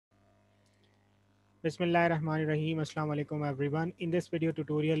Bismillahirrahmanirrahim. Assalamu alaikum everyone. In this video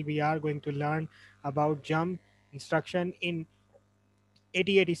tutorial, we are going to learn about jump instruction in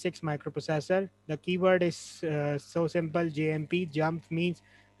 8086 microprocessor. The keyword is so simple. JMP. Jump means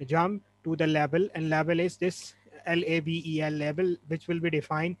jump to the level, and level is this label level, which will be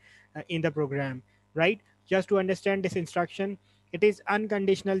defined in the program, right? Just to understand this instruction, it is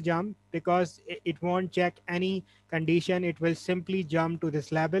unconditional jump because it won't check any condition. It will simply jump to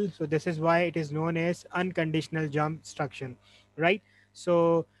this level. So this is why it is known as unconditional jump instruction, right?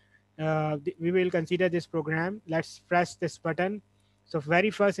 So we will consider this program. Let's press this button. So very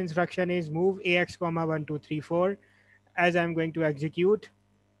first instruction is move AX comma 1234. As I'm going to execute,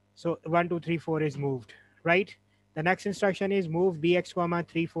 so 1234 is moved, right? The next instruction is move BX comma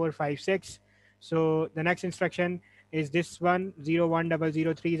 3456. So the next instruction is this one.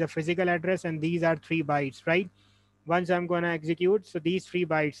 01003 is a physical address, and these are 3 bytes, right? Once I'm going to execute, so these 3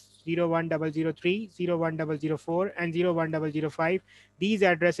 bytes 01003, 01004, and 01005, these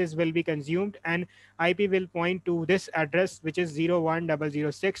addresses will be consumed, and IP will point to this address, which is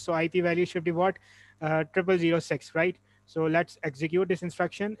 01006. So IP value should be what? 0006, right? So let's execute this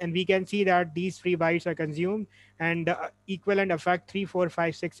instruction, and we can see that these 3 bytes are consumed, and the equivalent effect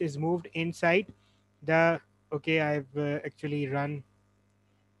 3456 is moved inside the. Okay, I've actually run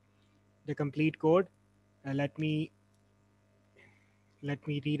the complete code. Let me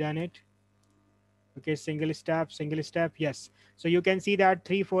rerun it. Okay, single step, yes. So you can see that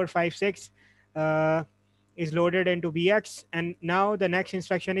 3456 uh, is loaded into BX, and now the next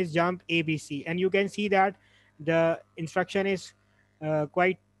instruction is jump ABC, and you can see that the instruction is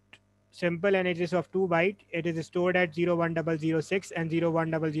quite simple, and it is of 2 byte. It is stored at 01006, and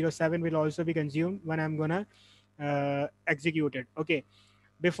 01007 will also be consumed when I'm gonna execute it. Okay,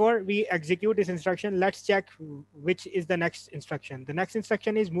 before we execute this instruction, let's check which is the next instruction. The next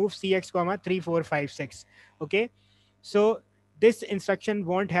instruction is move CX comma 3456. Okay, so this instruction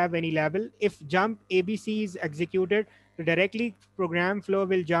won't have any label. If jump ABC is executed, the directly program flow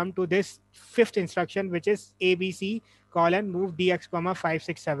will jump to this fifth instruction, which is ABC colon move DX comma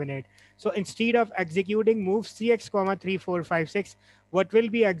 5678. So instead of executing move CX comma 3456, what will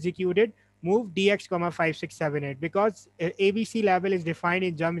be executed? Move DX comma 5678, because ABC level is defined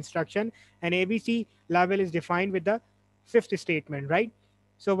in jump instruction, and ABC level is defined with the fifth statement, right?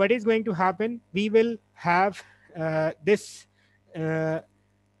 So what is going to happen? We will have this uh,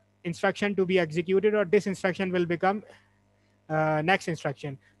 instruction to be executed, or this instruction will become next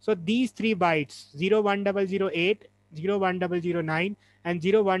instruction. So these 3 bytes 01008, 01009, and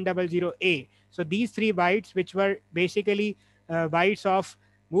 0100A. So these 3 bytes, which were basically bytes of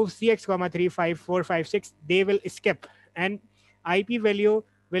move CX comma 35456, they will skip, and IP value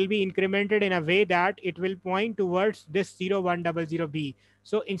will be incremented in a way that it will point towards this 0100B.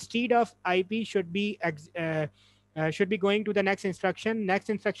 So instead of IP should be going to the next instruction. Next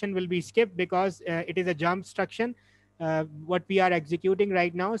instruction will be skipped because it is a jump instruction what we are executing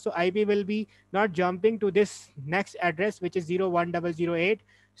right now. So IP will be not jumping to this next address, which is 01008.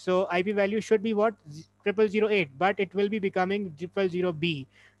 So IP value should be what? 0008, but it will be becoming 000B.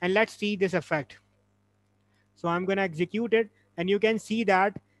 And let's see this effect. So I'm going to execute it, and you can see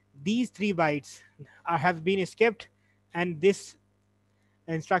that these 3 bytes have been skipped, and this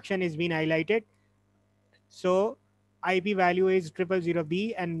instruction is being highlighted. So IP value is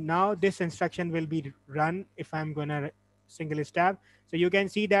 000B, and now this instruction will be run if I'm gonna single step. So you can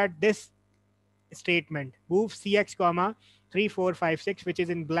see that this statement move CX comma 3456, which is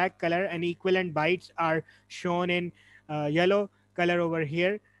in black color, and equivalent bytes are shown in yellow color over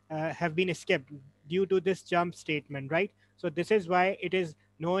here, have been skipped due to this jump statement, right? So this is why it is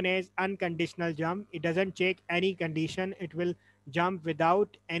known as unconditional jump. It doesn't check any condition. It will jump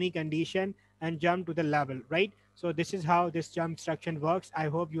without any condition and jump to the level, right? So this is how this jump instruction works. I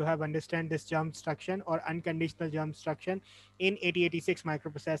hope you have understand this jump instruction or unconditional jump instruction in 8086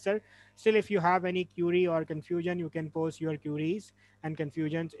 microprocessor. Still, if you have any query or confusion, you can post your queries and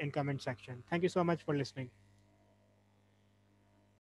confusions in comment section. Thank you so much for listening.